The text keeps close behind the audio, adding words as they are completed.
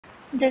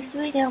This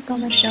video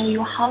gonna show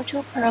you how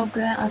to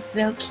program a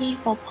spell key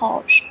for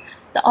Porsche.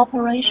 The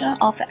operation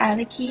of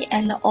add key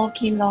and all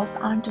key loss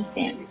are the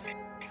same.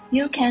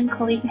 You can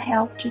click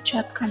Help to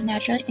check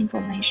connection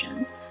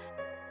information.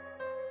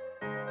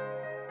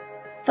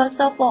 First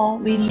of all,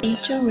 we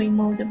need to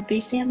remove the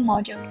BCM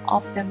module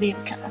of the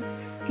vehicle.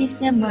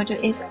 BCM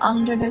module is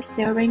under the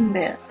steering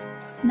wheel.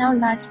 Now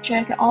let's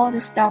check all the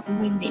stuff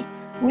we need.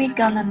 We're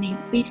gonna need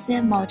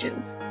BCM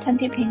module,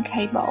 20-pin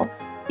cable,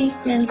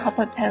 BCM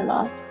copper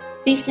pillar,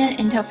 BCM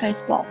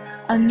interface board,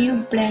 a new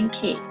blank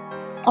key,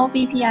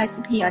 OBP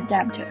ICP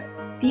adapter,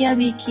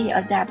 BIB key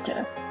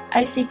adapter,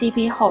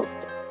 ACDP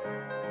host.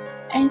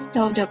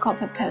 Install the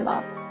copper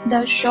pillar.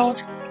 The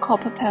short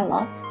copper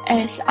pillar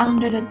is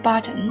under the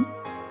button,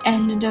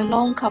 and the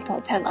long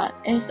copper pillar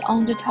is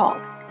on the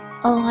top.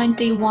 Align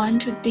D1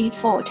 to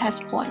D4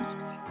 test points.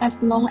 As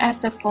long as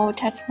the 4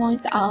 test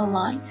points are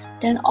aligned,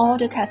 then all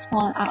the test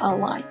points are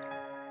aligned.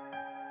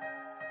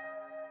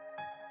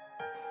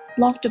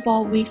 Lock the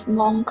board with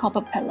long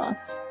copper pillar.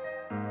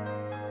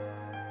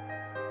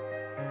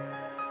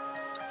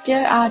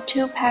 There are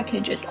two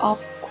packages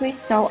of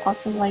crystal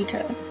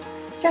oscillator,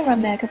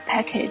 ceramic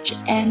package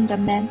and the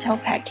metal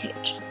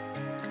package.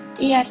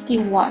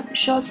 EST1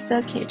 short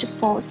circuit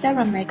for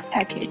ceramic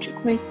package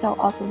crystal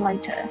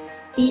oscillator.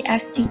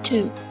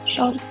 EST2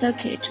 short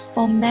circuit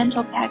for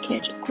metal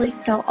package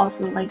crystal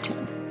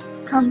oscillator.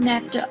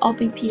 Connect the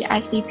OBP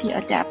ICP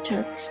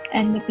adapter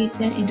and the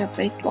BCM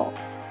interface board.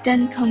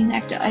 Then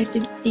connect the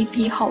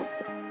ACDP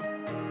host.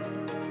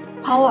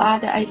 Power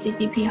up the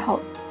ACDP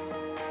host.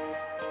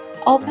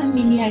 Open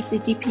Mini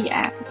ACDP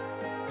app.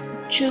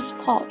 Choose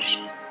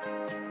Porsche.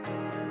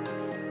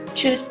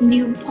 Choose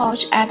New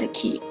Porsche Add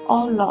Key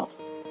or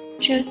Lost.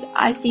 Choose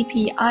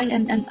ICP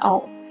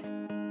IMMO.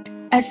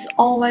 It's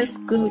always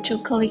good to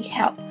click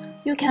Help.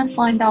 You can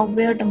find out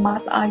where the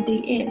mask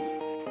ID is.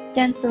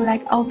 Then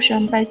select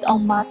option based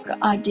on mask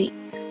ID.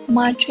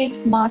 My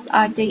tricks mask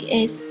ID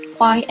is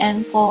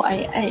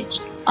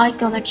 5N4AH. I'm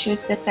gonna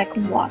choose the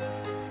second one.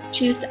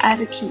 Choose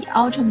Add Key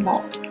Auto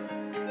Mode.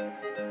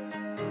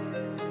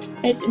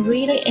 It's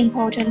really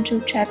important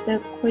to check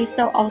the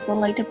crystal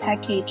oscillator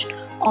package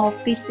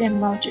of BCM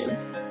module.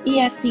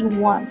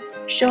 ESC1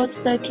 short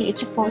circuit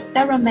for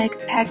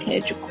ceramic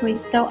package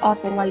crystal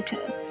oscillator.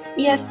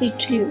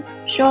 ESC2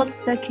 short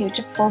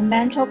circuit for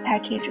metal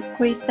package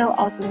crystal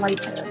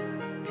oscillator.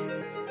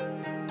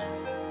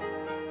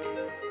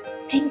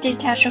 Pin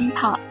detection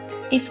passed.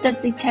 If the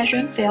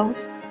detection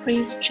fails,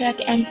 please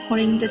check and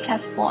clean the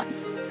test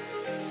points.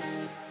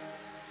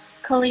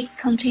 Click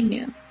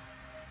Continue.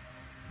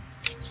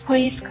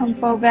 Please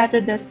confirm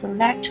whether the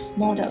select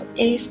model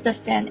is the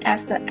same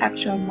as the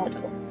actual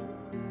model.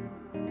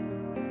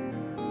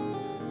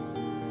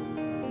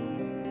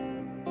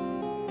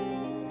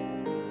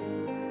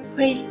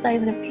 Please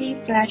save the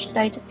P-Flash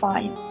data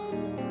file.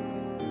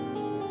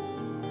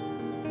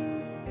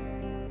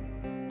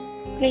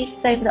 Please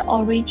save the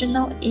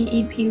original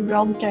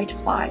EEPROM data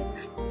file.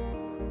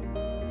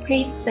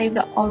 Please save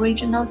the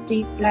original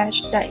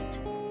D-Flash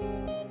date.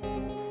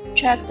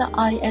 Check the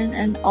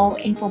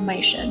IMMO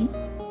information.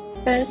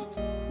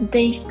 First,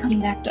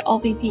 disconnect the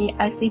OBP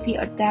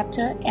ICP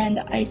adapter and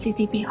the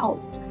ACDP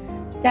host.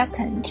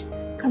 Second,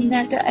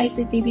 connect the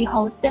ACDP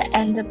host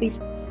and the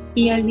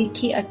BIB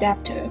key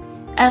adapter.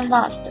 And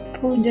last,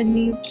 put the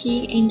new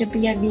key in the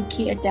BIB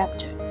key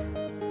adapter.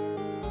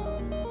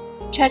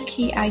 Check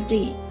key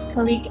ID.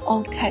 Click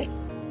OK.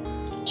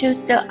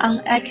 Choose the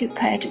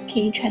unoccupied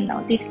key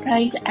channel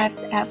displayed as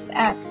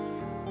FF.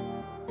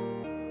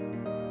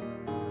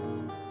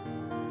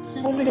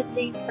 Save the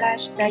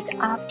D-Flash date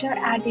after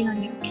adding a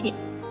new key.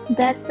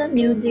 That's the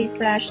new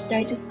D-Flash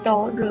date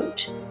store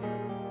route.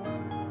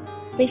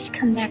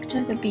 Disconnect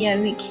the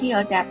BIB key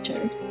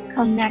adapter.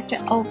 Connect the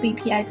OBP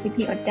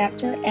ICP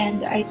adapter and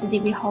the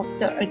ACDP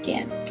host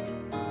again.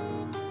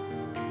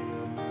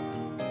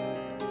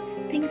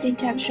 Pin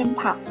detection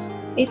passed.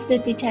 If the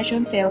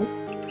detection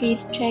fails,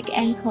 please check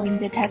and clean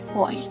the test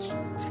point.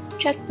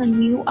 Check the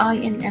new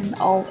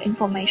IMMO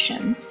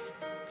information.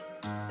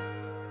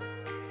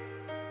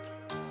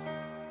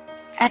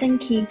 Adding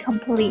key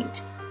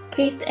complete.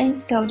 Please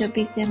install the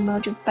BCM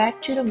module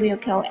back to the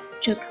vehicle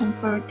to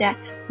confirm that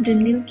the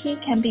new key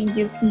can be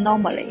used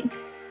normally.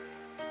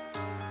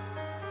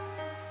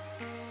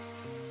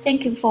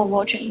 Thank you for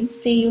watching.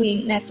 See you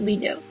in next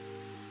video.